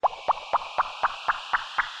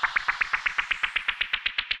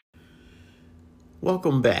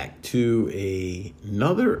Welcome back to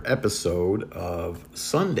another episode of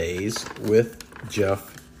Sundays with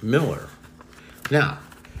Jeff Miller. Now,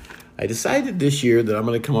 I decided this year that I'm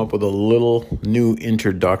going to come up with a little new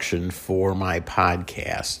introduction for my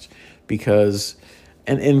podcast because,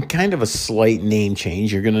 and kind of a slight name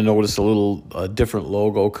change. You're going to notice a different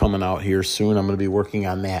logo coming out here soon. I'm going to be working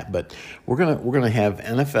on that, but we're going to have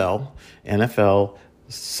NFL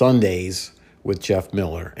Sundays with Jeff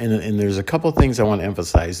Miller. And there's a couple of things I want to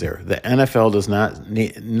emphasize there. The NFL does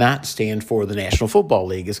not stand for the National Football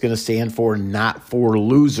League. It's going to stand for Not For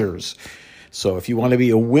Losers. So if you want to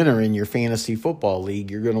be a winner in your fantasy football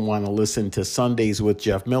league, you're going to want to listen to Sundays with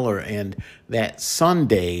Jeff Miller. And that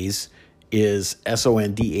Sundays is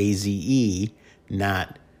Sondaze,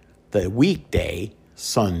 not the weekday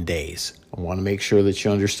Sundays. I want to make sure that you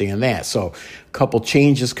understand that. So a couple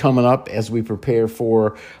changes coming up as we prepare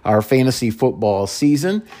for our fantasy football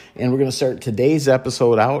season. And we're going to start today's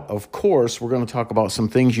episode out. Of course, we're going to talk about some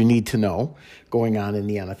things you need to know going on in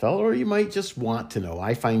the NFL, or you might just want to know.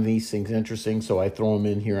 I find these things interesting, so I throw them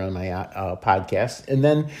in here on my podcast. And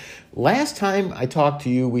then last time I talked to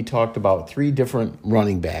you, we talked about 3 different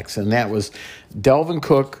running backs, and that was Dalvin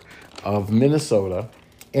Cook of Minnesota,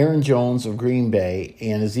 Aaron Jones of Green Bay,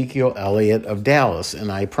 and Ezekiel Elliott of Dallas. And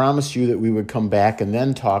I promised you that we would come back and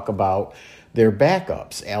then talk about their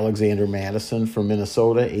backups. Alexander Mattison from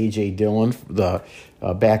Minnesota, A.J. Dillon, the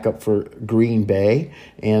backup for Green Bay.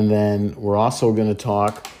 And then we're also going to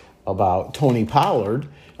talk about Tony Pollard,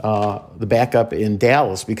 the backup in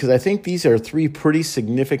Dallas, because I think these are 3 pretty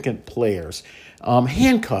significant players.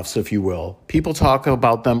 Handcuffs, if you will. People talk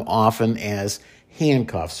about them often as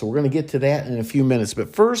handcuffs. So we're going to get to that in a few minutes.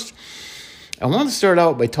 But first, I want to start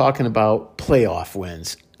out by talking about playoff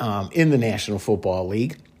wins in the National Football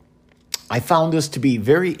League. I found this to be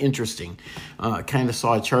very interesting. Kind of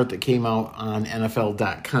saw a chart that came out on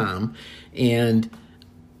NFL.com. And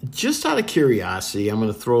just out of curiosity, I'm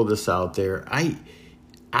going to throw this out there. I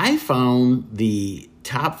found the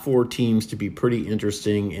top 4 teams to be pretty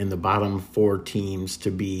interesting and the bottom 4 teams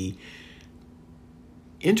to be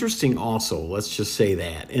interesting also, let's just say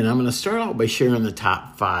that. And I'm going to start out by sharing the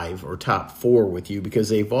top 5 or top 4 with you because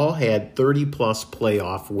they've all had 30-plus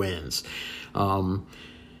playoff wins.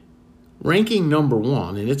 Ranking number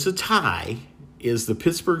 1, and it's a tie, is the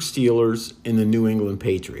Pittsburgh Steelers and the New England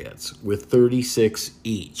Patriots with 36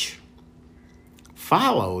 each.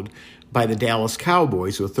 Followed by the Dallas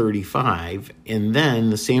Cowboys with 35, and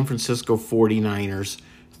then the San Francisco 49ers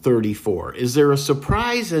 34. Is there a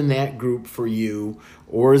surprise in that group for you,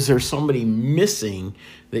 or is there somebody missing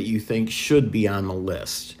that you think should be on the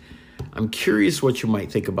list? I'm curious what you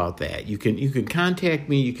might think about that. You can contact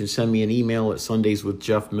me. You can send me an email at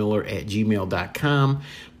sundayswithjeffmiller@gmail.com,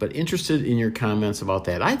 but interested in your comments about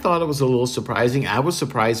that. I thought it was a little surprising. I was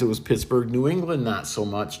surprised it was Pittsburgh. New England, not so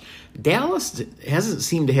much. Dallas hasn't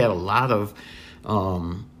seemed to have a lot of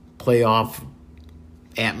playoff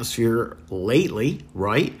atmosphere lately,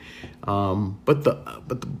 right? But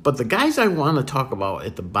the guys I want to talk about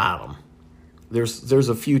at the bottom, there's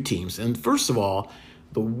a few teams. And first of all,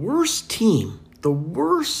 the worst team,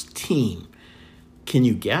 can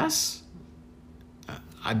you guess?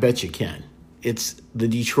 I bet you can. It's the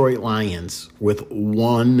Detroit Lions with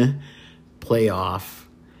 1 playoff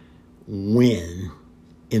win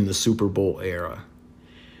in the Super Bowl era.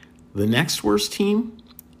 The next worst team,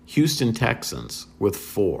 Houston Texans with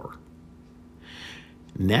 4.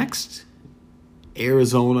 Next,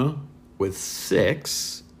 Arizona with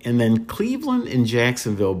 6. And then Cleveland and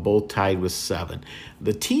Jacksonville both tied with 7.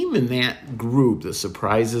 The team in that group that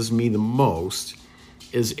surprises me the most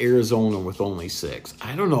is Arizona with only 6.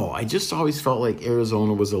 I don't know. I just always felt like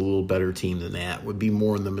Arizona was a little better team than that, would be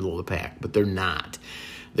more in the middle of the pack, but they're not.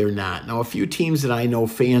 They're not. Now, a few teams that I know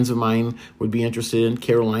fans of mine would be interested in,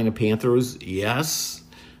 Carolina Panthers, yes.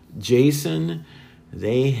 Jason,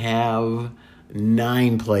 they have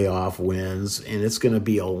 9 playoff wins, and it's going to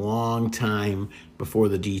be a long time before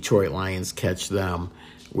the Detroit Lions catch them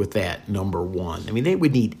with that number 1. I mean, they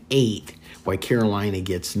would need 8 while Carolina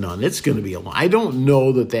gets none. It's going to be a long. I don't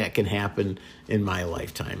know that can happen in my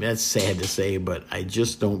lifetime. That's sad to say, but I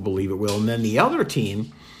just don't believe it will. And then the other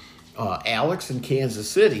team, Alex in Kansas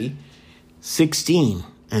City, 16.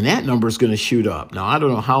 And that number is going to shoot up. Now, I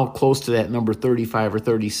don't know how close to that number 35 or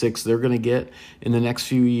 36 they're going to get in the next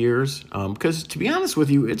few years. Because, to be honest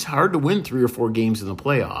with you, it's hard to win 3 or 4 games in the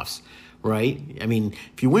playoffs, right? I mean,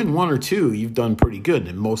 if you win 1 or 2, you've done pretty good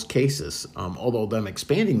in most cases, although them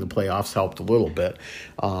expanding the playoffs helped a little bit.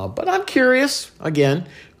 But I'm curious, again,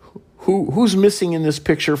 who's missing in this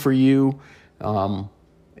picture for you, and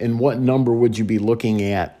what number would you be looking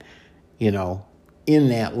at, in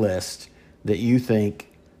that list that you think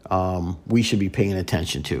we should be paying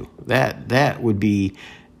attention to? That would be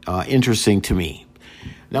interesting to me.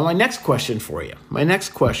 Now, my next question for you,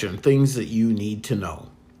 things that you need to know.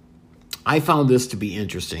 I found this to be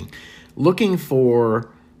interesting. Looking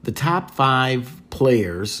for the top 5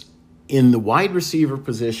 players in the wide receiver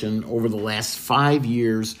position over the last 5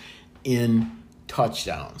 years in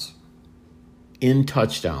touchdowns. And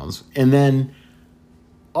then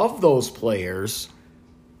of those players,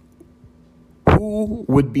 who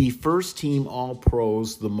would be first-team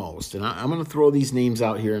All-Pros the most? And I'm going to throw these names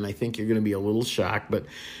out here, and I think you're going to be a little shocked, but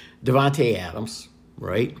Davante Adams,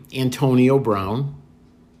 right? Antonio Brown,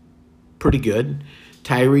 pretty good.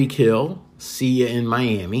 Tyreek Hill, see ya in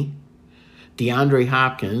Miami. DeAndre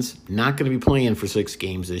Hopkins, not going to be playing for 6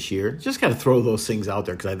 games this year. Just got to throw those things out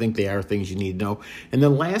there because I think they are things you need to know. And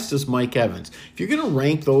then last is Mike Evans. If you're going to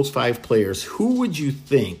rank those 5 players, who would you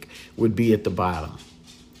think would be at the bottom?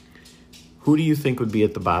 Who do you think would be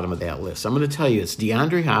at the bottom of that list? I'm going to tell you, it's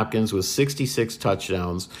DeAndre Hopkins with 66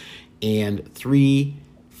 touchdowns and 3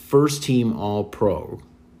 first-team All-Pro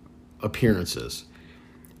appearances.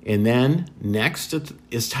 And then next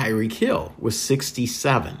is Tyreek Hill with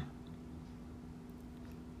 67.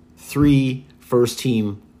 3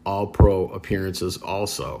 first-team All-Pro appearances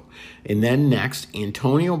also. And then next,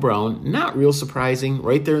 Antonio Brown, not real surprising,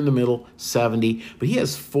 right there in the middle, 70. But he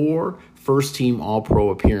has 4 first-team All-Pro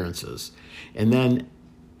appearances. And then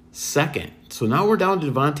second, so now we're down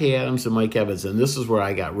to Davante Adams and Mike Evans, and this is where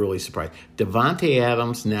I got really surprised. Davante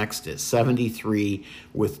Adams next at 73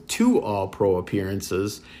 with 2 All-Pro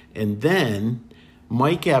appearances. And then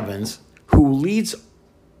Mike Evans, who leads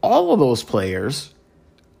all of those players,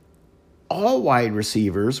 all wide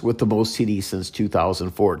receivers with the most TDs since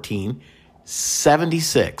 2014,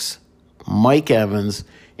 76. Mike Evans,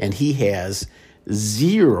 and he has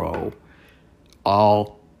 0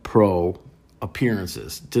 All-Pro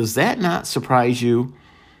appearances. Does that not surprise you?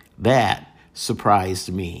 That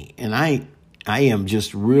surprised me. And I am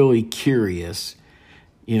just really curious,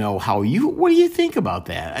 what do you think about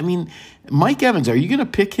that? I mean, Mike Evans, are you going to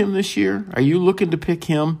pick him this year? Are you looking to pick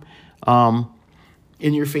him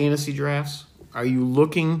in your fantasy drafts? Are you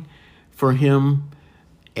looking for him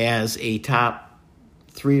as a top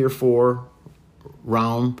 3 or 4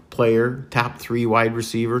 round player, top 3 wide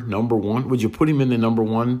receiver, number 1? Would you put him in the number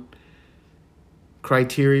 1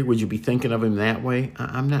 criteria? Would you be thinking of him that way?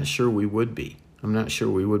 I'm not sure we would be.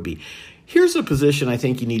 Here's a position I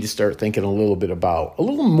think you need to start thinking a little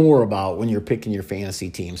more about when you're picking your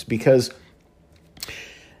fantasy teams, because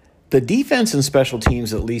the defense and special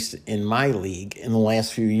teams, at least in my league, in the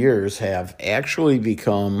last few years have actually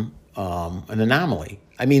become an anomaly.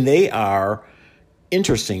 I mean, they are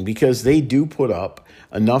interesting because they do put up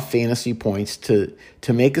enough fantasy points to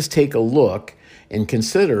make us take a look and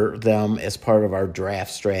consider them as part of our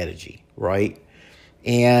draft strategy, right?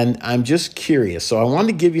 And I'm just curious. So I wanted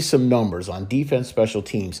to give you some numbers on defense, special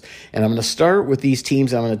teams. And I'm going to start with these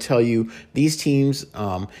teams. I'm going to tell you these teams,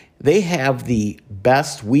 they have the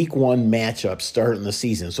best week 1 matchup starting the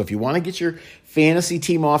season. So if you want to get your fantasy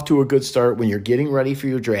team off to a good start when you're getting ready for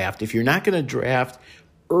your draft, if you're not going to draft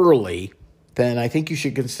early, then I think you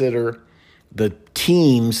should consider the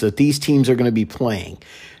teams that these teams are going to be playing.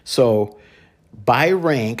 So by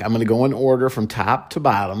rank, I'm going to go in order from top to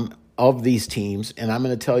bottom of these teams, and I'm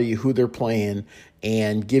going to tell you who they're playing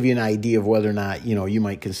and give you an idea of whether or not, you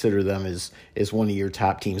might consider them as one of your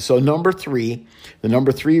top teams. So the number 3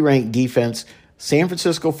 ranked defense, San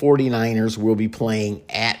Francisco 49ers will be playing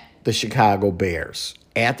at the Chicago Bears.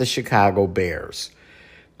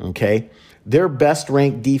 Okay? Their best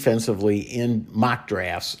ranked defensively in mock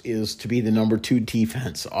drafts is to be the number 2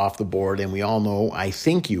 defense off the board. And we all know, I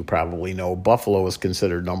think you probably know, Buffalo is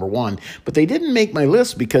considered number 1. But they didn't make my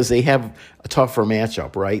list because they have a tougher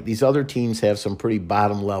matchup, right? These other teams have some pretty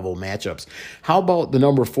bottom level matchups. How about the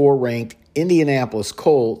number 4 ranked Indianapolis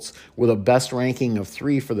Colts with a best ranking of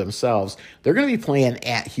 3 for themselves? They're going to be playing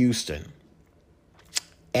at Houston.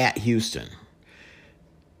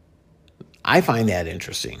 I find that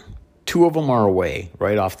interesting. 2 of them are away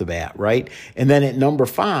right off the bat, right? And then at number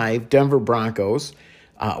 5, Denver Broncos,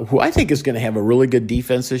 who I think is going to have a really good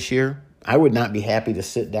defense this year. I would not be happy to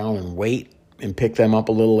sit down and wait and pick them up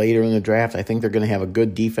a little later in the draft. I think they're going to have a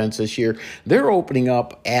good defense this year. They're opening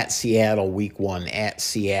up at Seattle week 1 at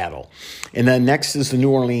Seattle. And then next is the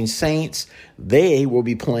New Orleans Saints. They will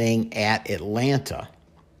be playing at Atlanta.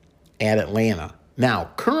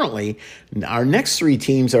 Now, currently, our next 3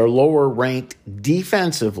 teams are lower ranked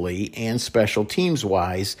defensively and special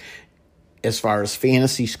teams-wise as far as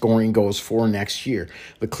fantasy scoring goes for next year.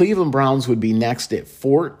 The Cleveland Browns would be next at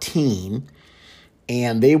 14.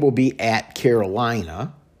 and they will be at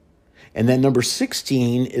Carolina. And then number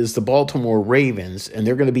 16 is the Baltimore Ravens, and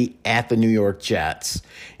they're going to be at the New York Jets.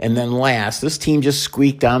 And then last, this team just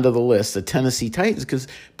squeaked onto the list, the Tennessee Titans, because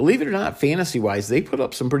believe it or not, fantasy-wise, they put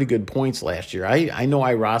up some pretty good points last year. I know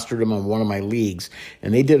I rostered them on one of my leagues,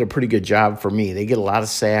 and they did a pretty good job for me. They get a lot of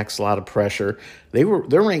sacks, a lot of pressure. They're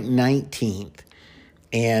ranked 19th,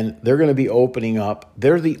 and they're going to be opening up.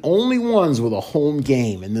 They're the only ones with a home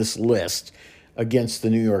game in this list against the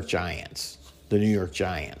New York Giants. The New York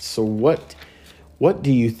Giants. So what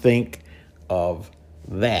do you think of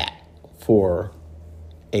that for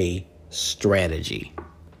a strategy?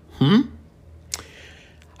 How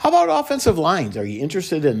about offensive lines? Are you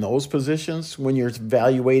interested in those positions when you're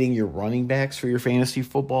evaluating your running backs for your fantasy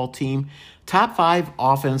football team? Top 5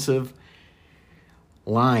 offensive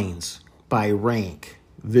lines by rank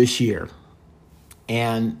this year.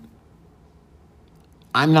 And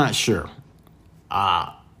I'm not sure.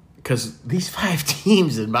 Because these 5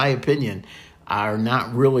 teams, in my opinion, are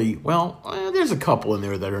not really, there's a couple in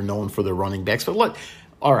there that are known for their running backs. But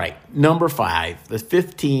all right, number 5, the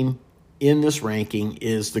 5th team in this ranking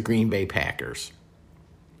is the Green Bay Packers.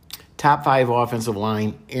 Top 5 offensive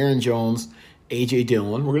line, Aaron Jones, A.J.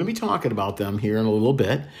 Dillon. We're going to be talking about them here in a little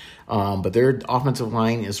bit. But their offensive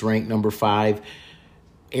line is ranked number 5.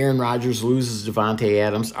 Aaron Rodgers loses Devontae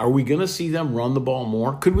Adams. Are we going to see them run the ball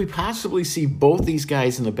more? Could we possibly see both these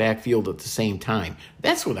guys in the backfield at the same time?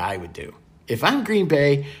 That's what I would do. If I'm Green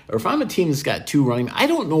Bay, or if I'm a team that's got 2 running, I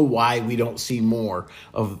don't know why we don't see more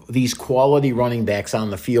of these quality running backs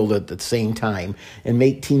on the field at the same time and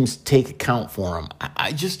make teams take account for them.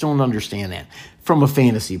 I just don't understand that from a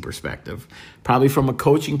fantasy perspective. Probably from a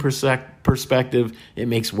coaching perspective, it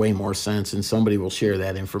makes way more sense, and somebody will share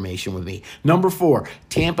that information with me. Number 4,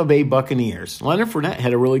 Tampa Bay Buccaneers. Leonard Fournette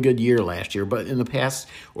had a really good year last year, but in the past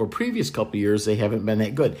or previous couple of years, they haven't been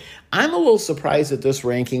that good. I'm a little surprised at this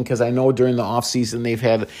ranking because I know during the offseason they've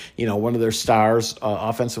had, one of their stars,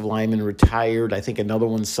 offensive lineman, retired. I think another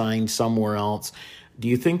one signed somewhere else. Do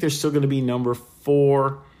you think they're still going to be number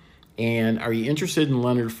 4? And are you interested in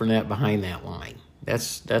Leonard Fournette behind that line?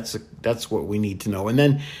 That's what we need to know. And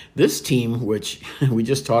then this team, which we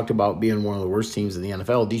just talked about being one of the worst teams in the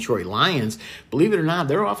NFL, Detroit Lions, believe it or not,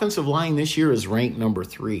 their offensive line this year is ranked number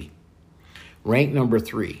 3. Ranked number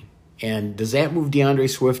 3. And does that move DeAndre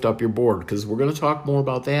Swift up your board? Because we're going to talk more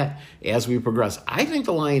about that as we progress. I think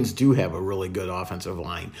the Lions do have a really good offensive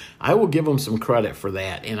line. I will give them some credit for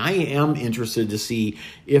that. And I am interested to see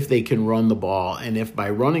if they can run the ball and if by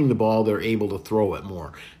running the ball they're able to throw it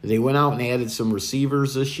more. They went out and added some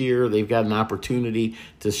receivers this year. They've got an opportunity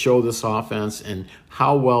to show this offense. And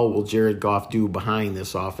how well will Jared Goff do behind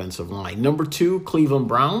this offensive line? Number 2, Cleveland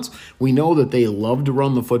Browns. We know that they love to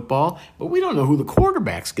run the football, but we don't know who the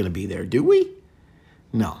quarterback's going to be there, do we?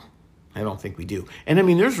 No, I don't think we do. And,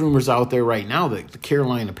 there's rumors out there right now that the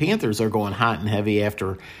Carolina Panthers are going hot and heavy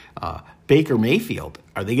after Baker Mayfield.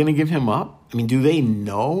 Are they going to give him up? Do they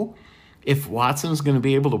know if Watson's going to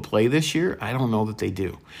be able to play this year? I don't know that they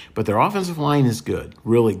do. But their offensive line is good,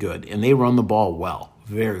 really good, and they run the ball well,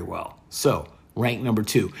 very well. So, ranked number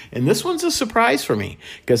 2. And this one's a surprise for me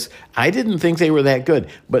because I didn't think they were that good.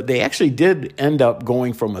 But they actually did end up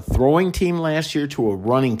going from a throwing team last year to a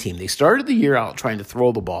running team. They started the year out trying to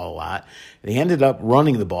throw the ball a lot. They ended up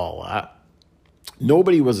running the ball a lot.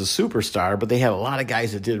 Nobody was a superstar, but they had a lot of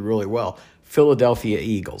guys that did really well. Philadelphia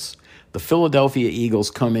Eagles. The Philadelphia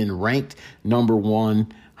Eagles come in ranked number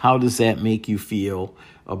 1. How does that make you feel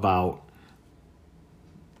about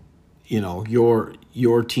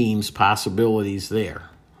your team's possibilities there?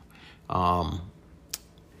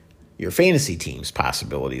 Your fantasy team's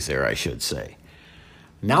possibilities there, I should say.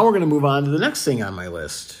 Now we're going to move on to the next thing on my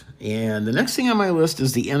list. And the next thing on my list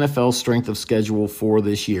is the NFL strength of schedule for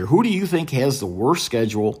this year. Who do you think has the worst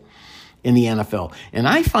schedule in the NFL? And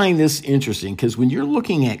I find this interesting because when you're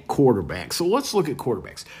looking at quarterbacks, so let's look at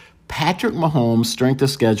quarterbacks. Patrick Mahomes' strength of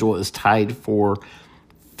schedule is tied for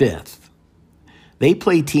 5th. They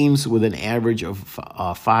play teams with an average of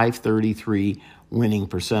 533 winning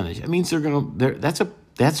percentage. That means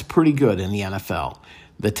that's pretty good in the NFL.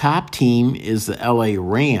 The top team is the LA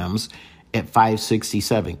Rams at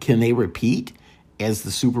 567. Can they repeat as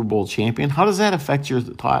the Super Bowl champion? How does that affect your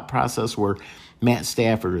thought process where Matt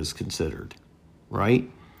Stafford is considered, right?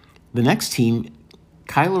 The next team,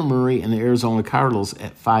 Kyler Murray and the Arizona Cardinals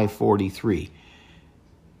at 543.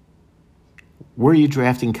 Where are you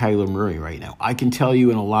drafting Kyler Murray right now? I can tell you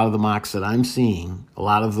in a lot of the mocks that I'm seeing, a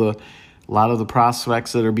lot of the A lot of the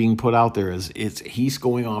prospects that are being put out there he's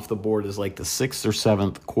going off the board as like the 6th or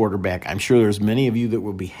 7th quarterback. I'm sure there's many of you that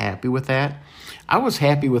will be happy with that. I was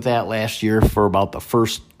happy with that last year for about the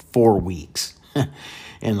first 4 weeks.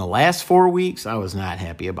 In the last 4 weeks, I was not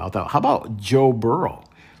happy about that. How about Joe Burrow?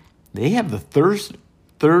 They have the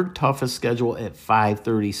third toughest schedule at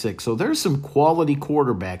 536. So there's some quality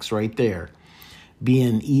quarterbacks right there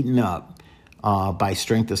being eaten up by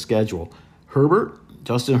strength of schedule.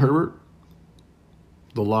 Justin Herbert,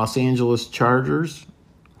 the Los Angeles Chargers,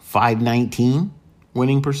 519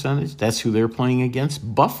 winning percentage. That's who they're playing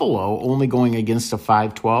against. Buffalo only going against a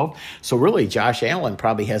 512. So really, Josh Allen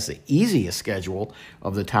probably has the easiest schedule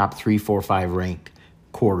of the top 3, 4, 5 ranked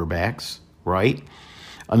quarterbacks, right?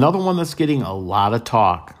 Another one that's getting a lot of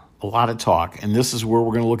talk, and this is where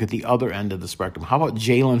we're going to look at the other end of the spectrum. How about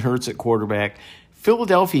Jalen Hurts at quarterback?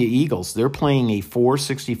 Philadelphia Eagles, they're playing a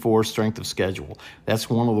 464 strength of schedule.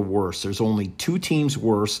 That's one of the worst. There's only 2 teams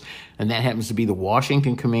worse, and that happens to be the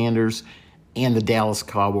Washington Commanders and the Dallas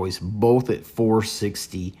Cowboys, both at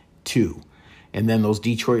 462. And then those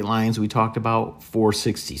Detroit Lions we talked about,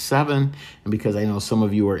 467. And because I know some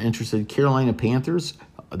of you are interested, Carolina Panthers,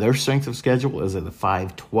 their strength of schedule is at the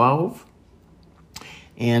 512.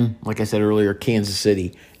 And like I said earlier, Kansas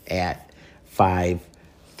City at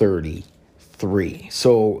 533.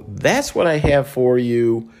 So that's what I have for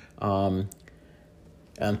you on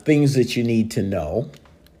things that you need to know,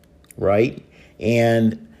 right?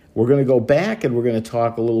 And we're going to go back and we're going to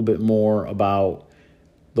talk a little bit more about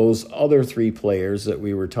those other 3 players that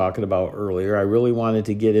we were talking about earlier. I really wanted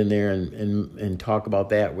to get in there and talk about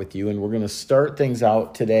that with you. And we're going to start things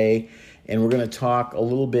out today, and we're going to talk a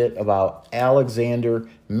little bit about Alexander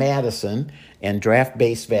Mattison and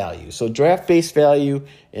draft-based value. So draft-based value,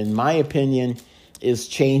 in my opinion, is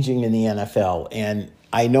changing in the NFL. And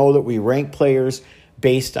I know that we rank players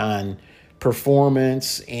based on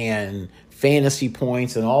performance and fantasy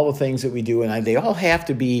points and all the things that we do, and they all have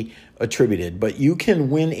to be attributed. But you can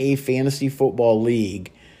win a fantasy football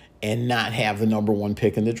league and not have the number 1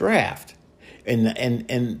 pick in the draft.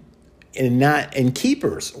 And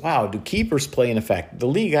keepers. Wow, do keepers play an effect? The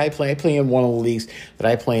league I play in one of the leagues that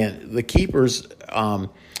I play in. The keepers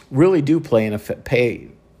really do play an effect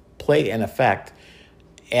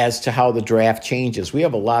as to how the draft changes. We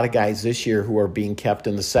have a lot of guys this year who are being kept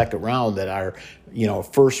in the 2nd round that are,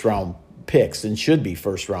 first round picks and should be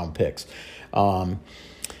first round picks.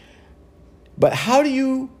 But how do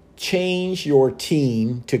you change your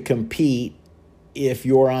team to compete if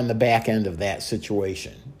you're on the back end of that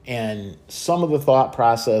situation? And some of the thought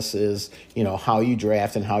process is, how you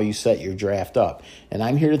draft and how you set your draft up. And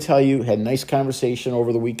I'm here to tell you, had a nice conversation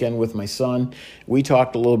over the weekend with my son. We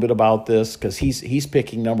talked a little bit about this because he's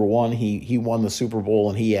picking number 1. He won the Super Bowl,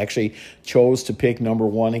 and he actually chose to pick number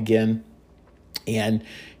 1 again. And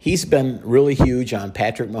he's been really huge on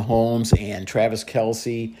Patrick Mahomes and Travis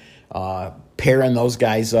Kelce, pairing those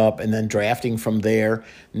guys up and then drafting from there.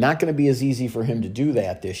 Not going to be as easy for him to do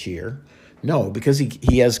that this year. No, because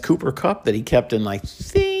he has Cooper Kupp that he kept in, I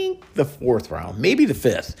think, the 4th round, maybe the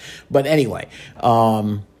 5th. But anyway,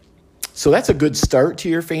 so that's a good start to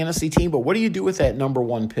your fantasy team. But what do you do with that number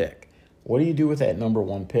 1 pick? What do you do with that number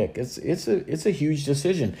 1 pick? It's a huge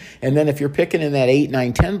decision. And then if you're picking in that 8,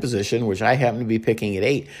 9, 10 position, which I happen to be picking at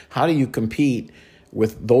 8, how do you compete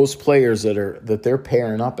with those players that they're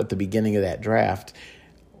pairing up at the beginning of that draft?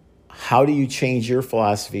 How do you change your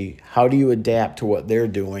philosophy? How do you adapt to what they're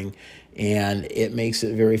doing? And it makes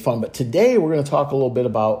it very fun. But today we're going to talk a little bit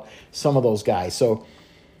about some of those guys. So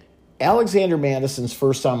Alexander Mattison's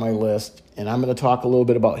first on my list, and I'm going to talk a little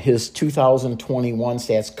bit about his 2021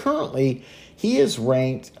 stats. Currently, he is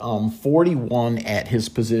ranked 41 at his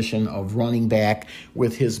position of running back,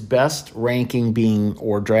 with his best ranking being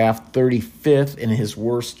or draft 35th, and his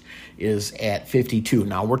worst is at 52.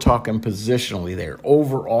 Now, we're talking positionally there.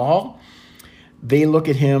 Overall, they look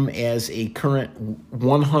at him as a current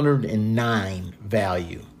 109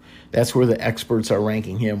 value. That's where the experts are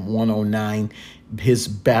ranking him, 109. His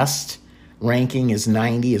best ranking is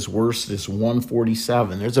 90. His worst is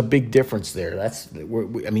 147. There's a big difference there.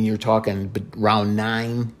 You're talking round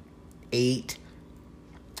 9, 8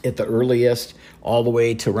 at the earliest, all the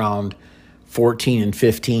way to round 14 and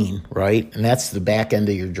 15, right? And that's the back end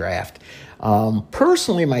of your draft.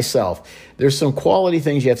 Personally, myself, there's some quality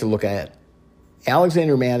things you have to look at.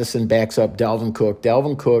 Alexander Mattison backs up Dalvin Cook.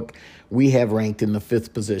 Dalvin Cook, we have ranked in the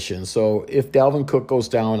 5th position. So if Dalvin Cook goes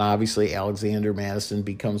down, obviously Alexander Mattison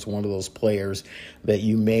becomes one of those players that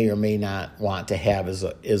you may or may not want to have as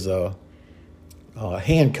a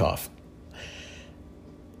handcuff.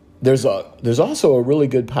 There's also a really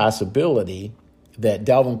good possibility that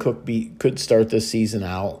Dalvin Cook could start this season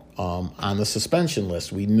out on the suspension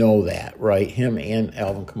list. We know that, right? Him and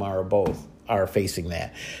Alvin Kamara both are facing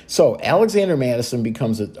that. So Alexander Mattison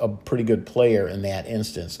becomes a pretty good player in that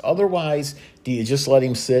instance. Otherwise, do you just let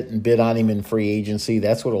him sit and bid on him in free agency?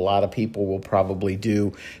 That's what a lot of people will probably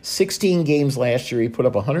do. 16 games last year, he put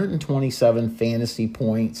up 127 fantasy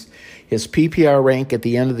points. His PPR rank at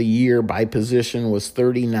the end of the year by position was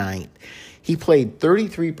 39th. He played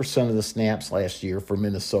 33% of the snaps last year for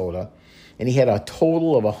Minnesota, and he had a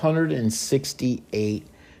total of 168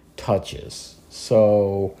 touches.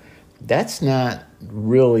 So that's not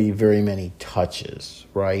really very many touches,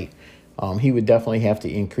 right? He would definitely have to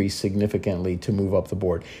increase significantly to move up the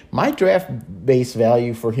board. My draft base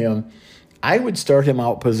value for him, I would start him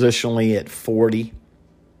out positionally at 40,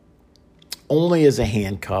 only as a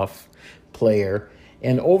handcuff player.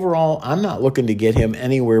 And overall, I'm not looking to get him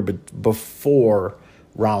anywhere but before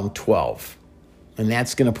round 12. And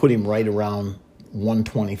that's going to put him right around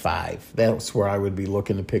 125. That's where I would be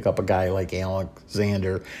looking to pick up a guy like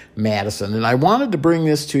Alexander Mattison. And I wanted to bring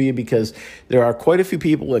this to you because there are quite a few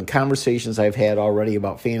people and conversations I've had already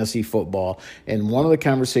about fantasy football. And one of the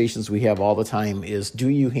conversations we have all the time is, do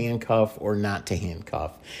you handcuff or not to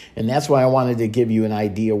handcuff? And that's why I wanted to give you an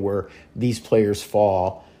idea where these players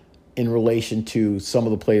fall in relation to some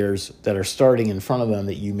of the players that are starting in front of them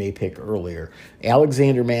that you may pick earlier.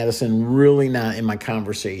 Alexander Mattison, really not in my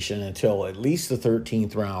conversation until at least the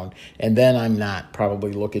 13th round, and then I'm going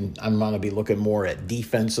to be looking more at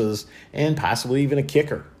defenses and possibly even a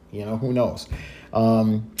kicker. Who knows?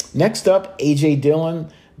 Next up, A.J. Dillon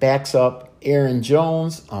backs up Aaron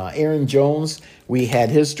Jones. Aaron Jones, we had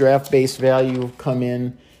his draft base value come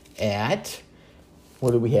in at,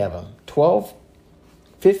 what did we have him? 12?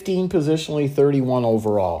 15 positionally, 31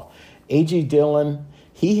 overall. A.J. Dillon,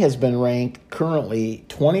 he has been ranked currently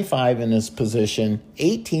 25 in his position.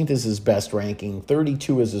 18th is his best ranking.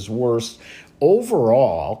 32 is his worst.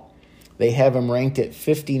 Overall, they have him ranked at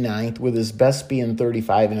 59th, with his best being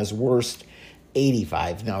 35 and his worst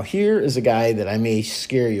 85. Now, here is a guy that I may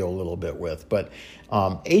scare you a little bit with, but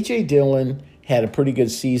A.J. Dillon had a pretty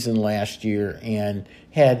good season last year and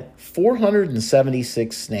had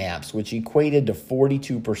 476 snaps, which equated to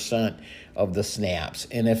 42% of the snaps.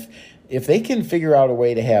 And if they can figure out a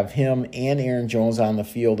way to have him and Aaron Jones on the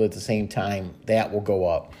field at the same time, that will go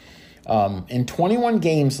up. In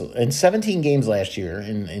 17 games last year,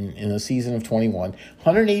 in a season of 21,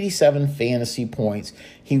 187 fantasy points,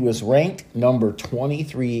 he was ranked number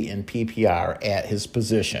 23 in PPR at his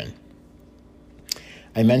position.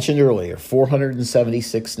 I mentioned earlier,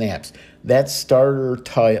 476 snaps. That's starter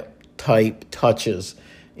type touches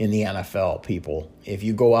in the NFL, people. If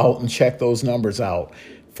you go out and check those numbers out,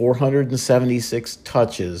 476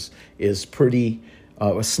 touches is pretty,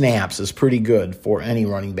 snaps is pretty good for any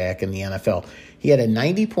running back in the NFL. He had a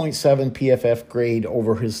 90.7 PFF grade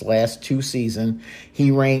over his last two seasons.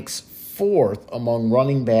 He ranks fourth among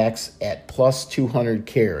running backs at plus 200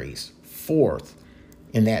 carries. Fourth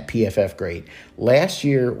in that PFF grade. Last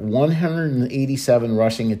year, 187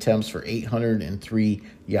 rushing attempts for 803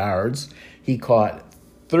 yards. He caught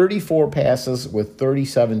 34 passes with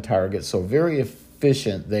 37 targets, so very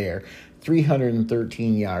efficient there.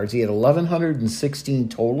 313 yards. He had 1,116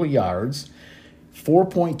 total yards,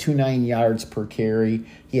 4.29 yards per carry.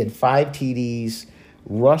 He had 5 TDs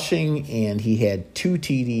rushing, and he had 2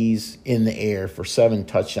 TDs in the air for 7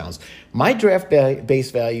 touchdowns. My draft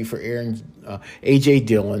base value for A.J.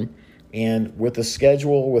 Dillon, and with the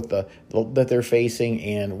schedule that they're facing,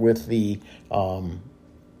 and with the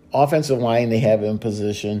offensive line they have in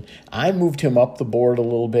position, I moved him up the board a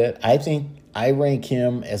little bit. I think I rank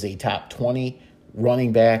him as a top 20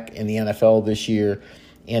 running back in the NFL this year.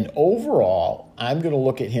 And overall, I'm going to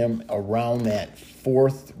look at him around that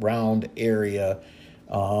 4th round area,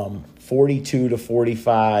 42 to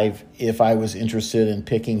 45, if I was interested in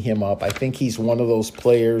picking him up. I think he's one of those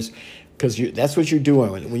players, because that's what you're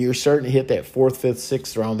doing. When you're starting to hit that 4th, 5th,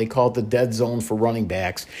 6th round, they call it the dead zone for running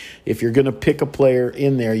backs. If you're going to pick a player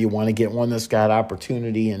in there, you want to get one that's got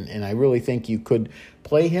opportunity, and I really think you could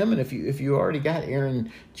play him. And if you already got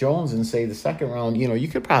Aaron Jones in, say, the 2nd round, you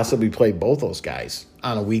could possibly play both those guys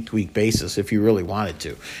on a week-to-week basis if you really wanted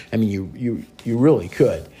to. I mean, you really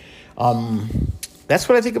could. That's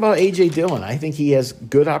what I think about A.J. Dillon. I think he has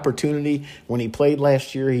good opportunity. When he played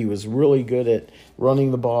last year, he was really good at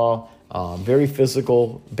running the ball, very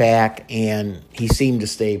physical back, and he seemed to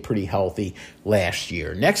stay pretty healthy last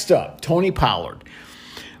year. Next up, Tony Pollard,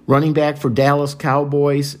 running back for Dallas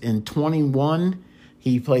Cowboys in 21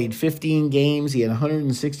 He played 15 games. He had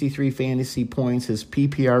 163 fantasy points. His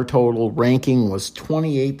PPR total ranking was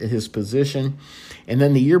 28th at his position. And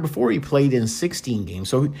then the year before, he played in 16 games.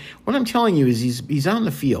 So what I'm telling you is he's on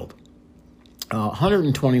the field.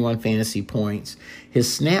 121 fantasy points.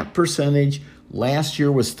 His snap percentage last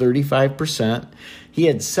year was 35%. He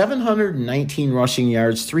had 719 rushing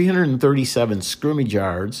yards, 337 scrimmage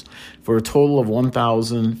yards for a total of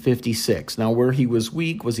 1,056. Now, where he was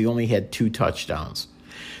weak was he only had 2 touchdowns.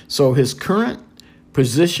 So his current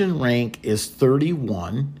position rank is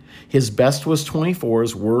 31. His best was 24.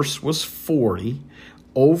 His worst was 40.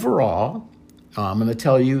 Overall, I'm going to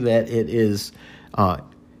tell you that it is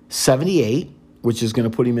 78, which is going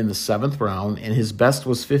to put him in the 7th round, and his best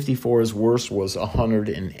was 54. His worst was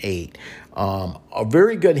 108. A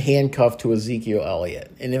very good handcuff to Ezekiel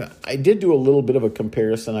Elliott. And I did do a little bit of a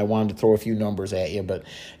comparison. I wanted to throw a few numbers at you, but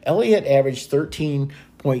Elliott averaged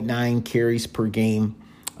 13.9 carries per game.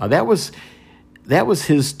 That was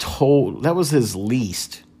his total. That was his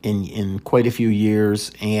least in quite a few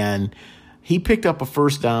years, and he picked up a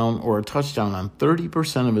first down or a touchdown on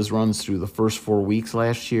 30% of his runs through the first 4 weeks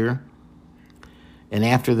last year. And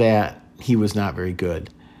after that, he was not very good.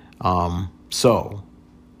 So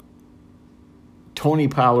Tony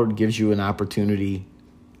Pollard gives you an opportunity,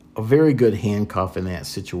 a very good handcuff in that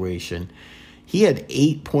situation. He had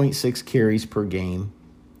 8.6 carries per game.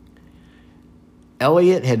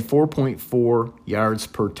 Elliott had 4.4 yards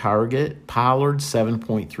per target. Pollard,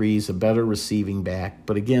 7.3. Is a better receiving back.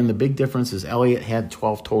 But again, the big difference is Elliott had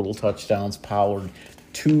 12 total touchdowns. Pollard,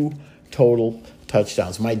 2 total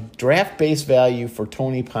touchdowns. My draft base value for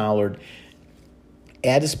Tony Pollard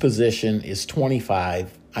at his position is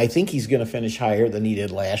 25. I think he's going to finish higher than he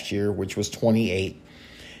did last year, which was 28.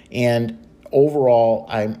 And overall,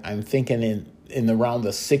 I'm thinking in the round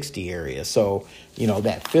the 60 area. So,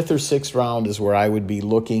 that 5th or 6th round is where I would be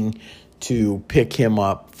looking to pick him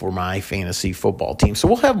up for my fantasy football team. So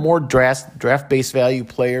we'll have more draft base value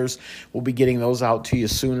players. We'll be getting those out to you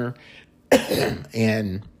sooner.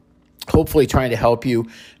 And hopefully trying to help you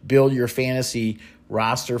build your fantasy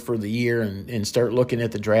roster for the year and start looking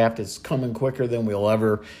at the draft. It's coming quicker than we'll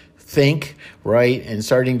ever think, right? And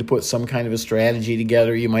starting to put some kind of a strategy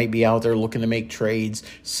together. You might be out there looking to make trades.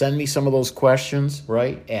 Send me some of those questions,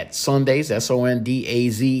 right? At Sundays,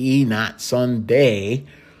 Sondaze, not Sunday,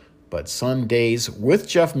 but Sundays with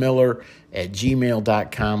Jeff Miller at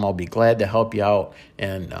gmail.com. I'll be glad to help you out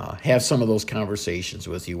and have some of those conversations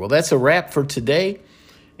with you. Well, that's a wrap for today.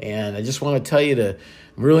 And I just want to tell you to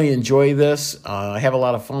really enjoy this. I have a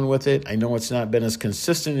lot of fun with it. I know it's not been as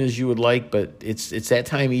consistent as you would like, but it's that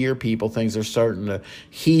time of year, people. Things are starting to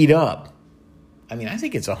heat up. I mean, I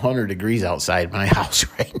think it's 100 degrees outside my house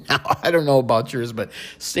right now. I don't know about yours, but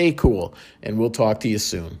stay cool, and we'll talk to you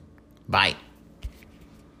soon. Bye.